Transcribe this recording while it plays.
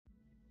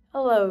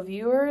Hello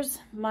viewers,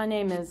 my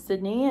name is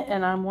Sydney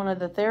and I'm one of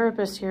the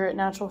therapists here at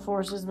Natural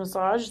Forces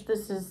Massage.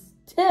 This is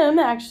Tim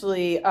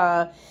actually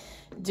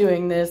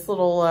doing this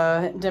little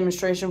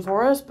demonstration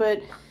for us,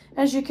 but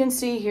as you can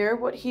see here,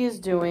 what he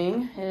is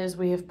doing is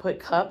we have put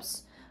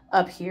cups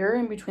up here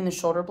in between the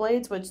shoulder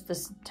blades, which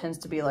this tends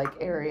to be like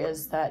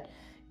areas that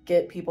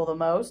get people the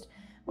most.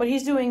 What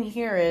he's doing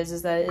here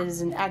is that it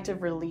is an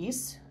active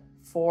release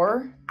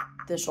for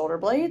the shoulder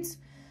blades.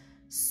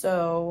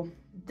 So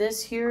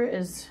this here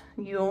is,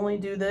 you only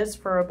do this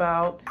for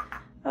about,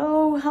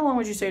 how long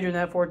would you say you're doing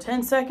that for?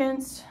 10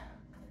 seconds?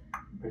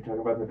 Are you talking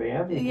about the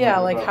band? Yeah,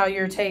 like how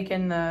you're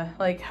taking the,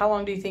 like how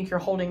long do you think you're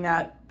holding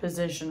that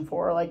position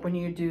for, like when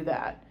you do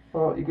that?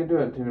 Well, you can do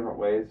it in two different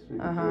ways. You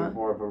can do it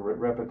more of a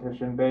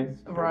repetition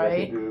based.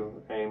 Right.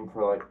 You can aim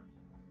for like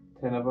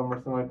 10 of them or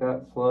something like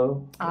that,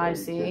 slow. I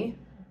see.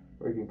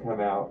 Or you can come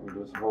out and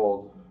just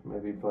hold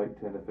maybe for like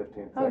 10 to 15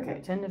 seconds.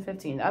 Okay, 10 to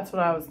 15. That's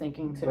what I was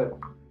thinking too. But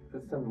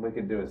it's something we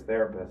can do as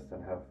therapists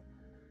and have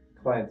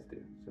clients do,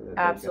 so that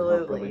Absolutely. they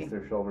can help release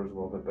their shoulders a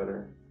little bit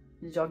better.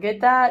 Did y'all get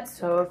that?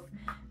 So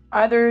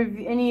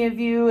if any of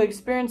you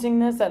experiencing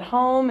this at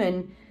home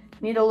and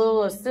need a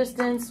little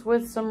assistance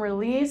with some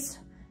release,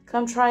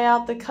 come try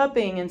out the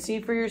cupping and see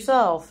for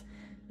yourself.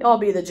 Y'all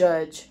be the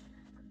judge.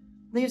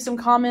 Leave some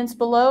comments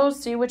below.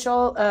 See what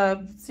y'all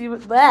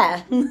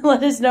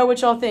let us know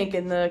what y'all think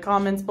in the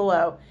comments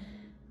below.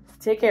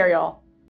 Take care, y'all.